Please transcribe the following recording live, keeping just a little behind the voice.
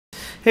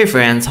Hey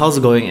friends, how's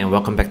it going and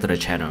welcome back to the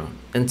channel.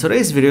 In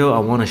today's video, I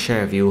want to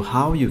share with you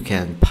how you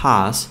can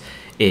pass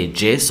a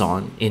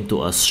JSON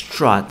into a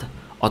strut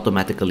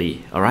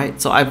automatically. Alright,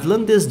 so I've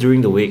learned this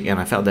during the week and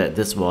I felt that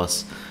this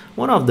was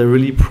one of the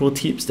really pro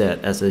tips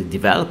that as a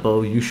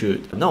developer you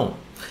should know.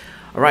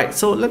 Alright,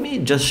 so let me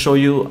just show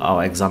you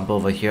our example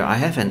over here. I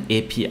have an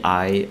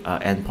API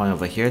endpoint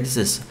over here. This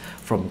is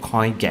from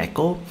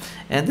CoinGecko,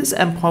 and this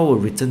endpoint will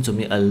return to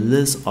me a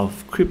list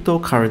of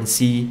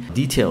cryptocurrency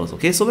details.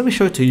 Okay, so let me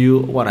show to you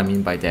what I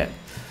mean by that.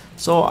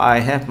 So I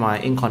have my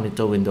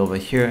incognito window over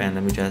here, and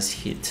let me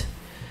just hit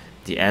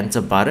the enter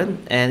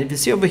button. And if you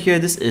see over here,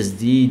 this is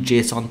the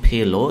JSON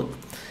payload.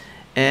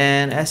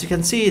 And as you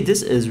can see,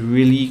 this is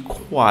really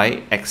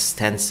quite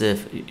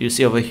extensive. You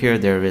see over here,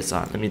 there is,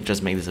 let me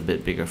just make this a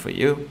bit bigger for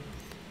you.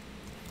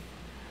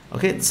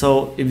 Okay,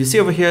 so if you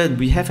see over here,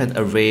 we have an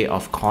array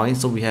of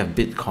coins. So we have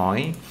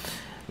Bitcoin,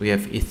 we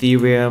have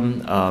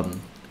Ethereum,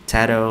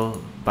 Tether,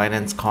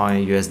 Binance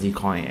Coin, USD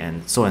Coin,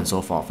 and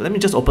so forth. Let me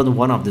just open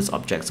one of these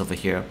objects over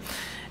here.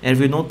 And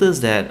if you notice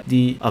that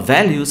the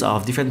values are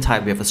of different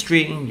type, we have a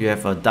string, you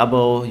have a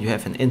double, you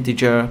have an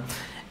integer,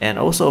 and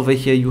also over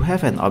here you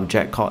have an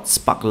object called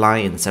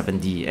sparkline in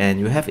 7D, and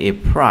you have a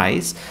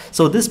price.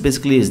 So this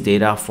basically is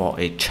data for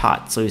a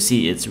chart. So you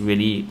see it's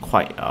really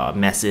quite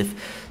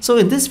massive. So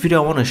in this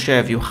video I want to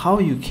share with you how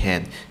you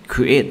can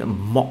create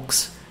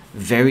mocks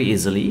very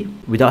easily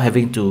without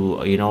having to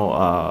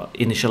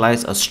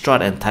initialize a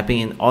strut and typing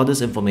in all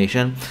this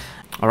information.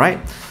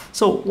 Alright,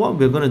 so what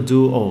we're gonna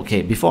do,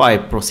 before I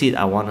proceed,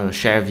 I want to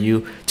share with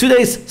you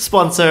today's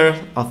sponsor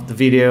of the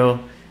video,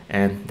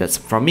 and that's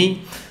from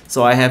me.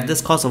 So I have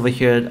this course over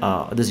here,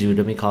 this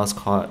Udemy course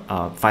called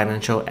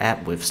Financial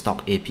App with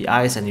Stock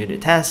APIs and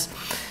Unit Tests.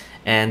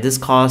 And this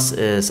course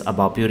is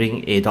about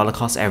building a dollar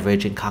cost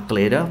averaging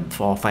calculator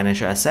for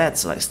financial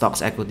assets like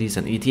stocks, equities,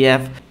 and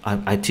ETF.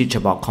 I teach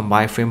about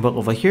combined framework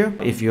over here.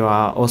 If you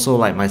are also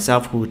like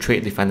myself who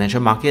trade the financial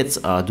markets,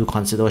 do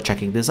consider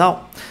checking this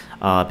out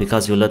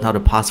because you learn how to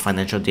pass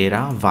financial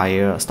data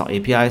via stock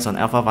APIs on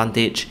Alpha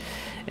Vantage,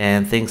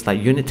 and things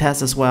like unit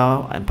tests as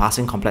well, and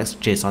passing complex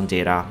JSON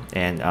data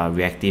and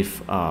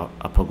reactive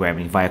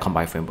programming via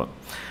combined framework.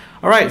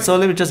 Alright, so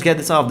let me just get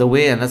this out of the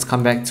way and let's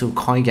come back to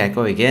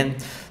CoinGecko again.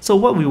 So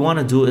what we want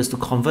to do is to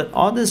convert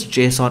all this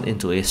JSON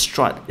into a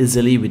strut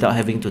easily without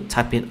having to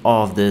type in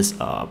all of these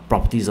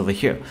properties over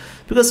here.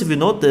 Because if you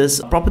notice,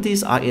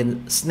 properties are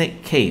in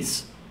snake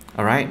case,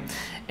 alright?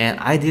 And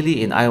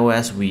ideally in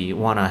iOS, we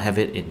want to have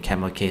it in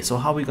camel case. So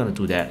how are we going to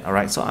do that?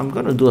 Alright, so I'm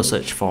going to do a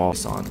search for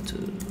JSON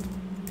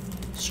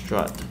to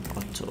strut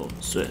auto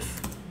swift.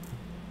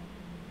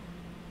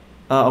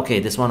 Okay,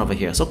 this one over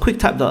here. So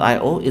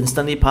QuickType.io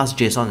instantly pass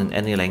JSON in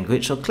any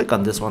language. So click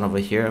on this one over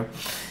here.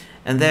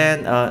 And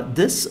then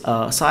this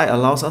site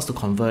allows us to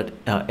convert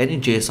any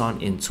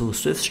JSON into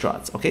Swift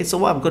struts. Okay, so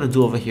what I'm going to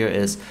do over here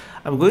is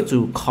I'm going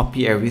to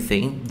copy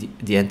everything,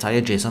 the entire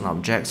JSON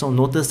object. So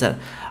notice that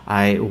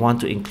I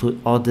want to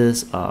include all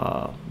this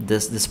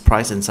this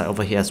price inside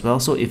over here as well.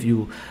 So if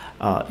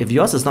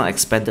yours is not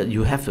expanded,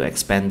 you have to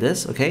expand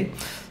this. Okay,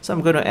 so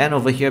I'm going to end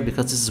over here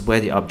because this is where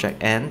the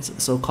object ends.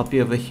 So copy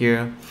over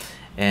here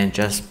and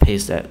just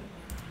paste that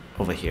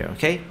over here.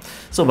 Okay,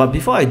 so but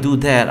before I do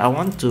that, I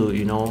want to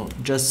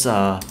just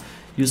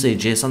use a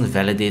JSON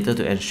validator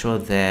to ensure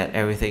that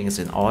everything is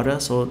in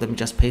order. So let me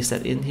just paste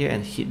that in here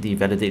and hit the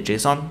validate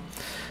JSON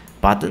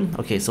button.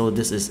 Okay, so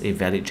this is a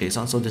valid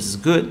JSON, so this is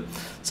good.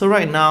 So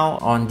right now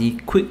on the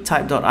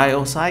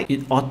QuickType.io site,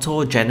 it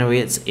auto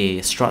generates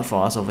a strut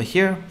for us over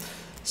here.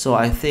 So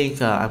I think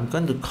I'm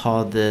going to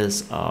call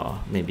this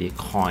maybe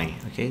coin.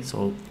 Okay,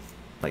 so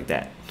like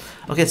that.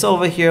 Okay, so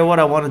over here what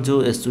I want to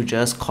do is to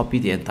just copy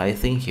the entire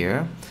thing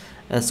here,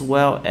 as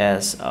well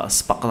as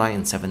sparkline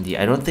in 7D.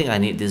 I don't think I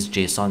need this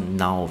JSON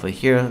now over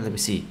here. Let me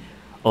see.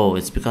 Oh,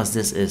 it's because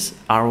this is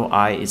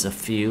ROI is a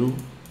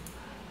field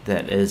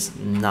that is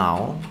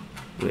now.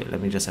 Wait,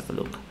 let me just have a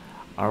look.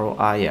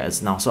 ROI, yeah,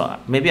 it's now. So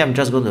maybe I'm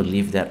just going to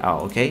leave that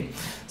out. Okay,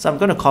 so I'm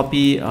going to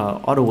copy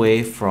all the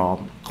way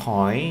from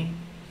coin.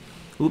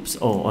 Oops,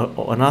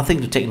 another thing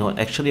to take note,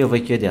 actually over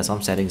here there are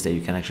some settings that you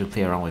can actually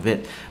play around with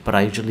it, but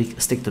I usually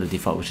stick to the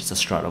default, which is a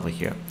strut over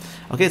here.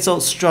 Okay, so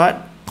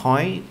strut,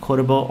 coin,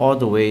 quotable all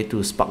the way to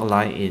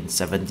sparkline in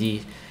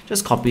 7D.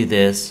 Just copy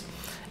this,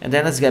 and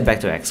then let's get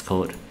back to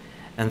Xcode.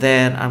 And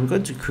then I'm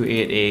going to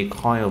create a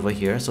coin over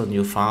here, so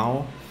new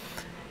file,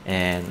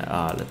 and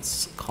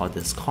let's call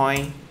this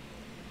coin.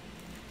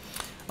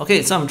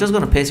 Okay, so I'm just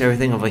going to paste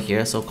everything over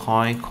here, so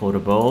coin,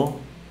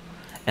 quotable.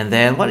 And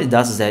then what it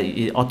does is that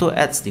it auto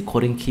adds the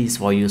coding keys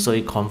for you, so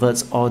it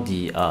converts all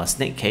the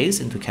snake case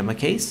into camel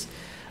case.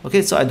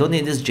 Okay, so I don't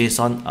need this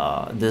JSON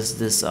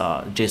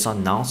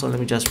JSON now, so let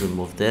me just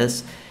remove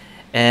this,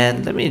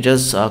 and let me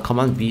just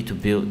command B to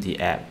build the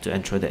app to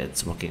ensure that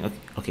it's working.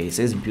 Okay, it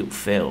says build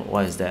fail.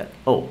 Why is that?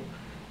 Oh,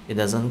 it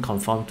doesn't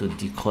conform to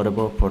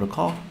decodable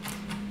protocol.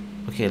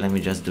 Okay, let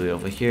me just do it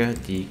over here,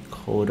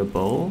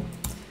 decodable.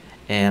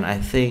 And I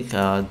think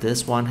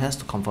this one has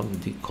to conform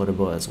to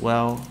decodable as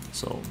well.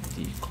 So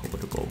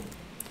decodable.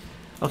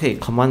 Okay,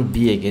 Command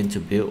B again to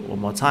build one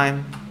more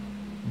time.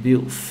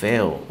 Build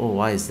fail. Oh,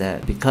 why is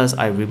that? Because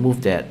I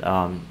removed that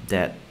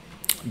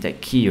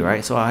key,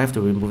 right? So I have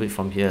to remove it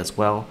from here as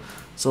well.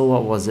 So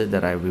what was it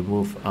that I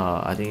removed?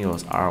 I think it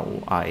was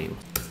ROI.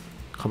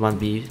 Command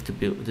B to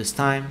build this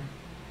time,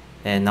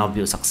 and now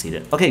build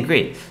succeeded. Okay,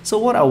 great. So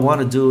what I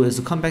want to do is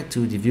to come back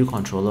to the view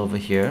controller over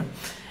here,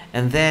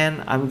 and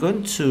then I'm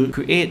going to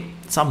create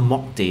some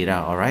mock data.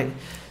 All right,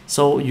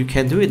 so you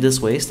can do it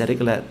this way: static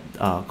let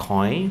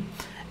coin,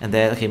 and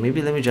then okay,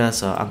 maybe let me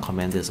just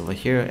uncomment this over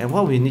here. And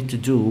what we need to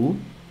do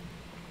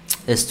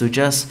is to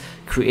just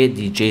create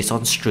the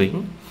JSON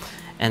string,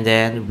 and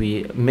then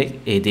we make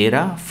a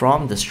data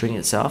from the string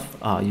itself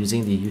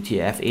using the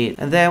UTF-8.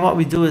 And then what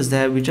we do is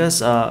that we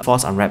just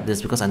force unwrap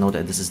this, because I know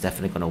that this is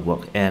definitely going to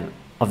work. And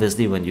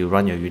obviously when you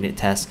run your unit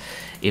test,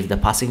 if the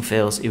parsing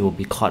fails, it will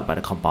be caught by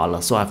the compiler.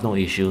 So I have no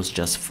issues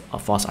just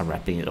force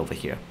unwrapping it over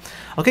here.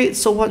 Okay,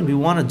 so what we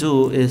want to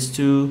do is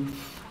to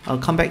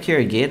come back here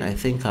again. I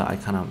think I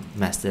kind of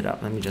messed it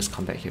up. Let me just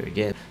come back here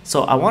again.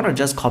 So I want to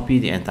just copy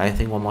the entire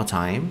thing one more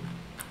time.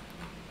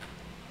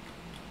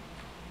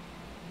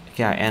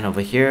 Okay, I end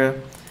over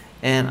here,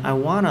 and I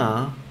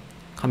wanna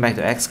come back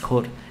to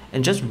Xcode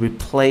and just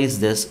replace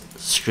this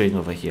string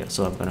over here.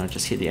 So I'm gonna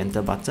just hit the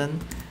enter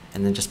button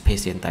and then just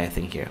paste the entire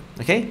thing here.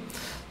 Okay,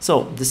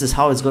 so this is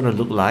how it's gonna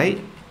look like.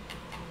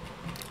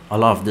 A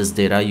lot of this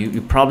data,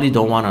 you probably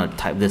don't wanna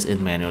type this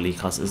in manually,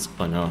 because it's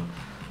gonna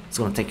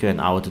take you an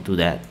hour to do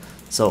that.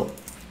 So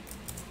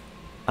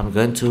I'm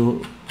going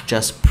to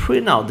just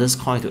print out this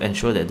coin to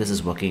ensure that this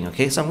is working.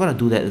 Okay, so I'm gonna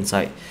do that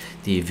inside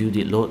the view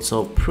did load.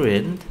 So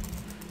print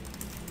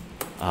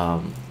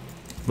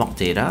mock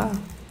data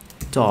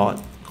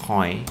dot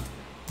coin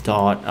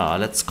dot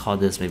let's call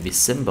this maybe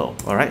symbol.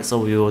 All right, so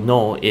we will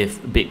know if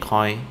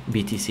Bitcoin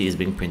BTC is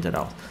being printed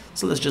out.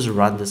 So let's just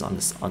run this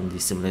on the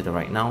simulator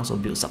right now. So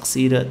build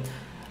succeeded.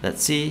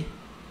 Let's see.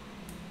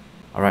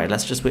 All right,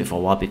 let's just wait for a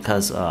while,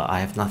 because I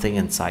have nothing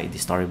inside the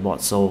storyboard,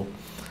 so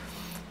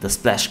the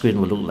splash screen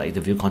will look like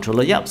the view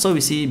controller. Yep, so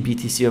we see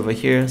BTC over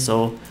here.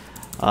 So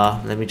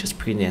let me just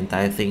print the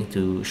entire thing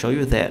to show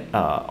you that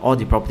all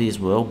the properties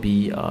will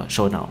be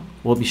shown now.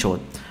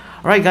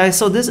 Alright guys,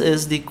 so this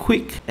is the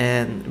quick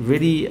and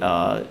really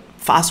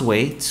fast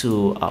way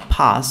to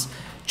parse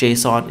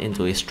JSON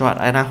into a struct,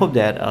 and I hope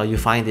that you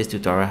find this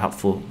tutorial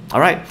helpful.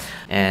 Alright,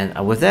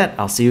 and with that,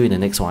 I'll see you in the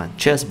next one.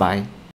 Cheers, bye.